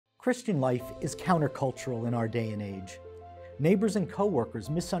Christian life is countercultural in our day and age. Neighbors and coworkers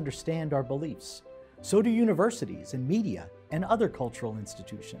misunderstand our beliefs. So do universities and media and other cultural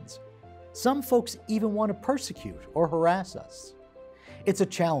institutions. Some folks even want to persecute or harass us. It's a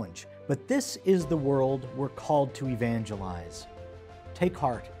challenge, but this is the world we're called to evangelize. Take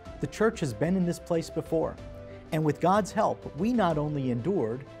heart, the church has been in this place before, and with God's help, we not only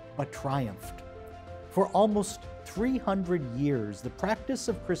endured, but triumphed. For almost 300 years, the practice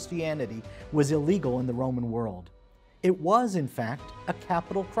of Christianity was illegal in the Roman world. It was, in fact, a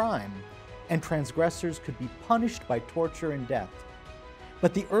capital crime, and transgressors could be punished by torture and death.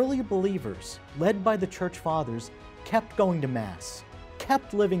 But the early believers, led by the church fathers, kept going to Mass,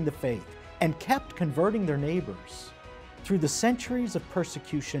 kept living the faith, and kept converting their neighbors. Through the centuries of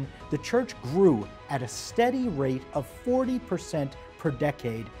persecution, the church grew at a steady rate of 40% per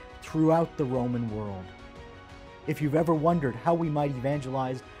decade throughout the Roman world. If you've ever wondered how we might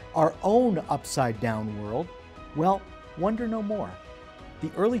evangelize our own upside-down world, well, wonder no more.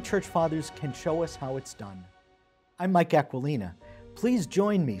 The early church fathers can show us how it's done. I'm Mike Aquilina. Please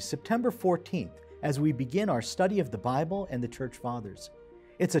join me September 14th as we begin our study of the Bible and the church fathers.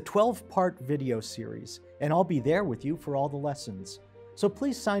 It's a 12-part video series, and I'll be there with you for all the lessons. So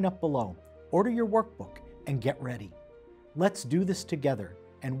please sign up below, order your workbook, and get ready. Let's do this together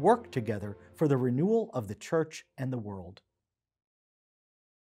and work together for the renewal of the church and the world.